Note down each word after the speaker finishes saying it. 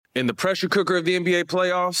In the pressure cooker of the NBA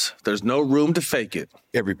playoffs, there's no room to fake it.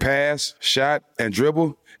 Every pass, shot, and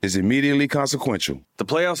dribble is immediately consequential. The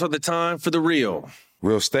playoffs are the time for the real.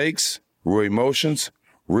 Real stakes, real emotions,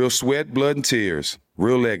 real sweat, blood, and tears,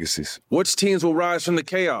 real legacies. Which teams will rise from the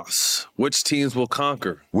chaos? Which teams will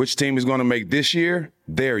conquer? Which team is going to make this year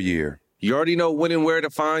their year? You already know when and where to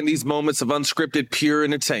find these moments of unscripted, pure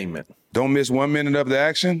entertainment. Don't miss 1 minute of the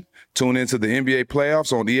action. Tune into the NBA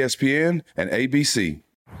playoffs on ESPN and ABC.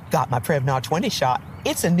 Got my Prevnar 20 shot.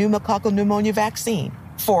 It's a pneumococcal pneumonia vaccine.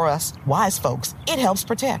 For us, wise folks, it helps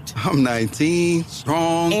protect. I'm 19,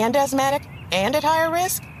 strong. And asthmatic, and at higher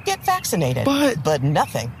risk. Get vaccinated. But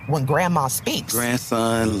nothing when grandma speaks.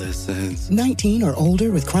 Grandson listens. 19 or older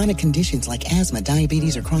with chronic conditions like asthma,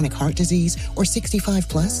 diabetes, or chronic heart disease, or 65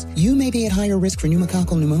 plus, you may be at higher risk for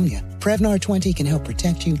pneumococcal pneumonia. Prevnar 20 can help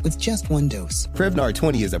protect you with just 1 dose. Prevnar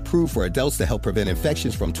 20 is approved for adults to help prevent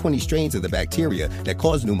infections from 20 strains of the bacteria that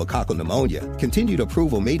cause pneumococcal pneumonia. Continued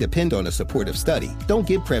approval may depend on a supportive study. Don't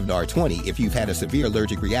get Prevnar 20 if you've had a severe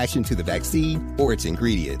allergic reaction to the vaccine or its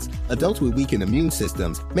ingredients. Adults with weakened immune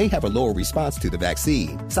systems may have a lower response to the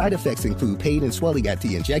vaccine. Side effects include pain and swelling at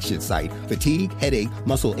the injection site, fatigue, headache,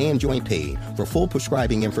 muscle, and joint pain. For full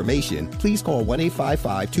prescribing information, please call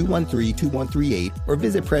 1-855-213-2138 or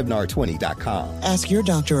visit Prevnar20.com. Ask your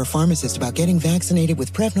doctor or pharmacist about getting vaccinated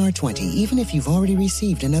with Prevnar 20, even if you've already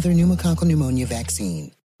received another pneumococcal pneumonia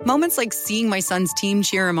vaccine. Moments like seeing my son's team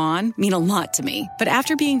cheer him on mean a lot to me. But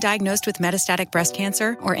after being diagnosed with metastatic breast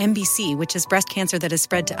cancer, or MBC, which is breast cancer that has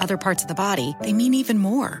spread to other parts of the body, they mean even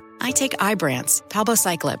more. I take Ibrance,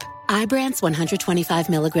 palbociclib. Ibrance 125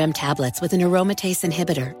 milligram tablets with an aromatase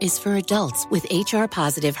inhibitor is for adults with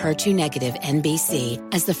HR-positive, HER2-negative MBC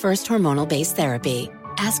as the first hormonal-based therapy.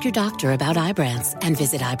 Ask your doctor about Ibrance and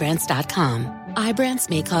visit Ibrance.com. Ibrance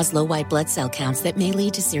may cause low white blood cell counts that may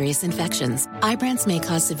lead to serious infections. Ibrance may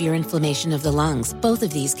cause severe inflammation of the lungs. Both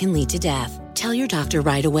of these can lead to death. Tell your doctor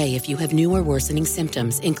right away if you have new or worsening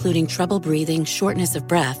symptoms, including trouble breathing, shortness of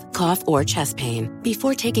breath, cough, or chest pain.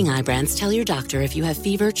 Before taking Ibrance, tell your doctor if you have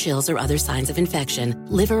fever, chills, or other signs of infection,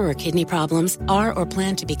 liver or kidney problems, are or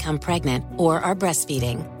plan to become pregnant, or are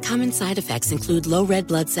breastfeeding. Common side effects include low red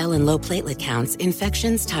blood cell and low platelet counts,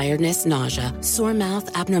 infections, tiredness, nausea, sore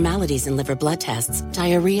mouth, abnormalities in liver blood tests,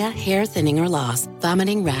 diarrhea, hair thinning or loss,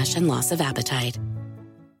 vomiting, rash, and loss of appetite.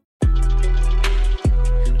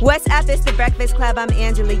 What's up? It's The Breakfast Club. I'm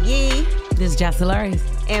Angela Yee. This is Jess Hilarious.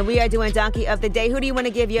 And we are doing Donkey of the Day. Who do you want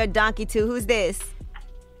to give your donkey to? Who's this?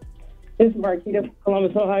 This is Marquita from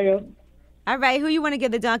Columbus, Ohio. All right. Who you want to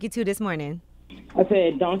give the donkey to this morning? I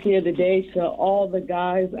said Donkey of the Day to all the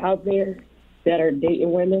guys out there that are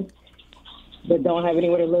dating women but don't have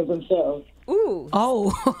anywhere to live themselves. Ooh.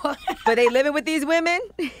 Oh. But they living with these women?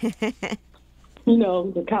 You know,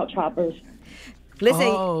 the couch hoppers. Listen.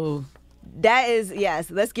 Oh. That is, yes,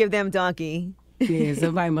 let's give them donkey. Yeah,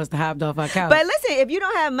 somebody must have hopped off our couch. But listen, if you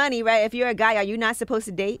don't have money, right, if you're a guy, are you not supposed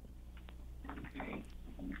to date?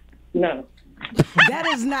 No. That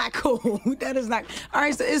is not cool. That is not. All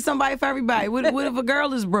right, so it's somebody for everybody. What if a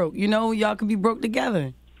girl is broke? You know, y'all can be broke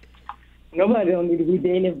together. Nobody don't need to be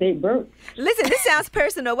dating if they broke. Listen, this sounds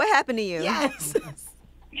personal. What happened to you? Yes.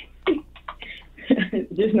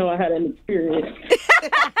 Just know I had an experience.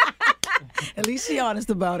 At least she honest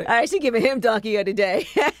about it. All right, she giving him donkey of the day.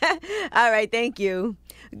 All right, thank you.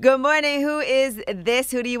 Good morning. Who is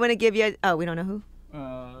this? Who do you want to give your... Oh, we don't know who?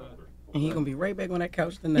 And he's going to be right back on that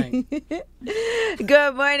couch tonight.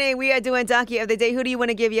 Good morning. We are doing donkey of the day. Who do you want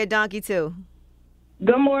to give your donkey to?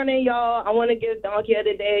 Good morning, y'all. I want to give donkey of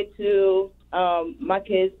the day to my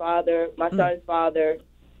kid's father, my son's father.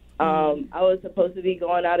 I was supposed to be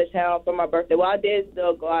going out of town for my birthday. Well, I did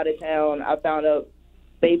still go out of town. I found a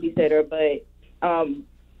babysitter, but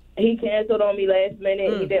he canceled on me last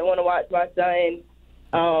minute. He didn't want to watch my son,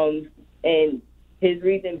 and his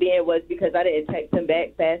reason being was because I didn't text him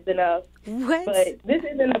back fast enough. What? But this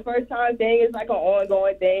isn't a first time thing. It's like an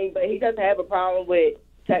ongoing thing, but he doesn't have a problem with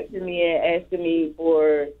texting me and asking me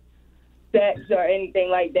for sex or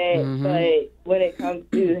anything like that. But when it comes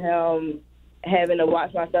to him having to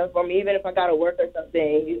watch my son for me, even if I got to work or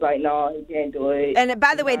something, he's like, no, he can't do it. And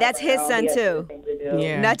by the way, that's his son too.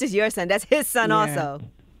 Yeah. Not just your son. That's his son also.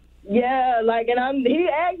 Yeah, like, and he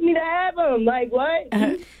asked me to have him. Like, what?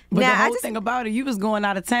 But now, the whole thing about it, you was going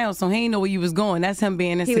out of town, so he ain't know where you was going. That's him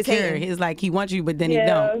being insecure. He's like, he wants you, but then he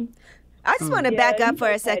don't. I just want to back up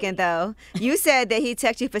for a second, though. You said that he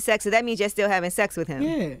texted you for sex, so that means you're still having sex with him.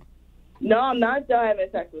 Yeah. No, I'm not still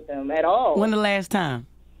having sex with him at all. When the last time?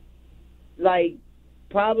 Like,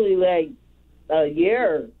 probably like a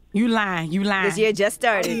year You lying. This year just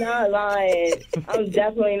started. I'm not lying. I'm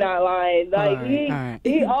definitely not lying. Like,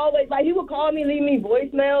 he always, like, he would call me, leave me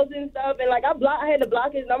voicemails and stuff. And, like, I had to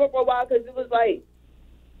block his number for a while because it was like,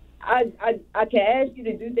 I can ask you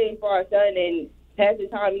to do things for our son, and half the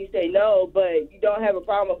time you say no, but you don't have a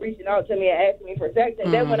problem reaching out to me and asking me for sex.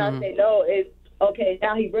 And then when I say no, it's, okay,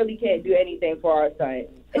 now he really can't do anything for our son.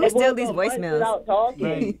 Who still these voicemails? Without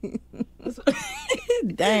talking.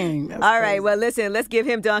 Dang. All right, well, listen, let's give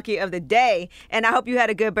him Donkey of the Day. And I hope you had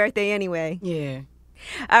a good birthday anyway. Yeah.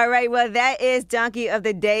 All right, well, that is Donkey of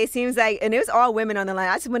the Day. Seems like, and it was all women on the line.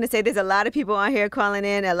 I just want to say there's a lot of people on here calling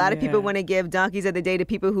in. A lot of people want to give Donkeys of the Day to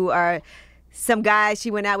people who are, some guy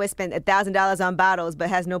she went out with spent $1,000 on bottles but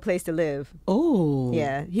has no place to live. Oh.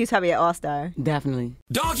 Yeah, he's probably an all-star. Definitely.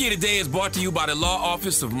 Donkey of the Day is brought to you by the law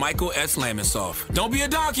office of Michael S. Lamonsoff. Don't be a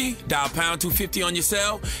donkey. Dial pound 250 on your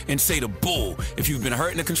cell and say the bull if you've been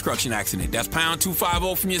hurt in a construction accident. That's pound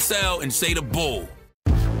 250 from your cell and say the bull.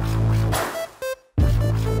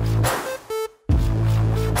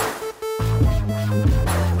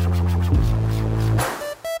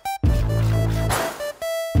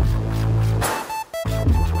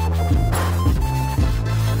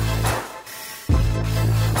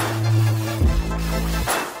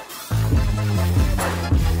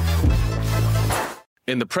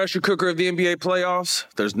 In the pressure cooker of the NBA playoffs,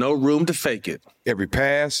 there's no room to fake it. Every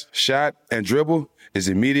pass, shot, and dribble is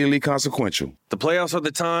immediately consequential. The playoffs are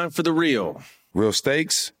the time for the real. Real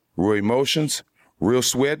stakes, real emotions, real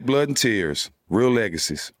sweat, blood, and tears, real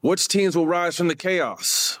legacies. Which teams will rise from the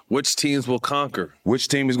chaos? Which teams will conquer? Which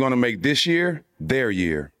team is going to make this year their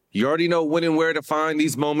year? You already know when and where to find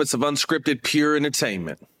these moments of unscripted, pure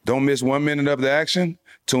entertainment. Don't miss 1 minute of the action.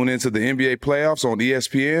 Tune into the NBA playoffs on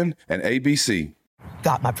ESPN and ABC.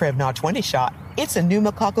 Got my Prevnar 20 shot. It's a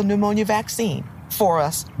pneumococcal pneumonia vaccine. For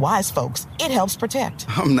us, wise folks, it helps protect.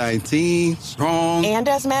 I'm 19, strong. And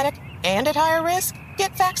asthmatic, and at higher risk?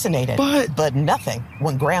 Get vaccinated. But nothing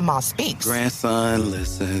when grandma speaks. Grandson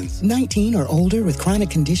listens. 19 or older with chronic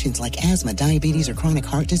conditions like asthma, diabetes, or chronic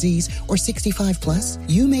heart disease, or 65 plus,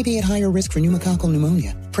 you may be at higher risk for pneumococcal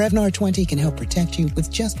pneumonia. Prevnar 20 can help protect you with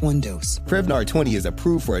just 1 dose. Prevnar 20 is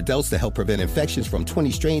approved for adults to help prevent infections from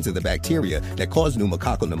 20 strains of the bacteria that cause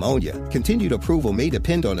pneumococcal pneumonia. Continued approval may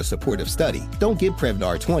depend on a supportive study. Don't give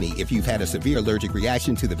Prevnar 20 if you've had a severe allergic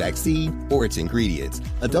reaction to the vaccine or its ingredients.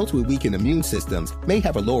 Adults with weakened immune systems may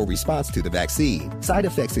have a lower response to the vaccine. Side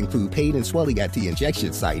effects include pain and swelling at the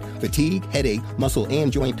injection site, fatigue, headache, muscle,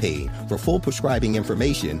 and joint pain. For full prescribing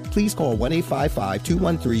information, please call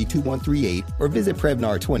 1-855-213-2138 or visit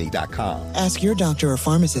Prevnar20.com. Ask your doctor or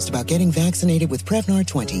pharmacist about getting vaccinated with Prevnar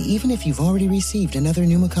 20, even if you've already received another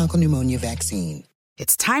pneumococcal pneumonia vaccine.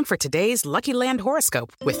 It's time for today's Lucky Land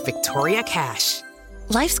horoscope with Victoria Cash.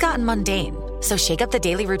 Life's gotten mundane, so shake up the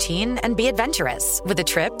daily routine and be adventurous with a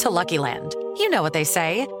trip to Lucky Land. You know what they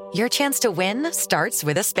say, your chance to win starts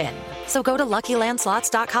with a spin. So go to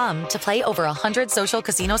LuckyLandSlots.com to play over 100 social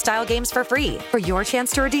casino-style games for free for your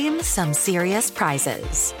chance to redeem some serious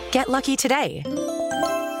prizes. Get lucky today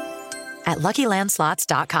at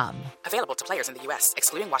LuckyLandSlots.com. Available to players in the U.S.,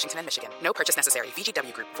 excluding Washington and Michigan. No purchase necessary.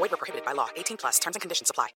 VGW Group. Void where prohibited by law. 18+. Terms and conditions apply.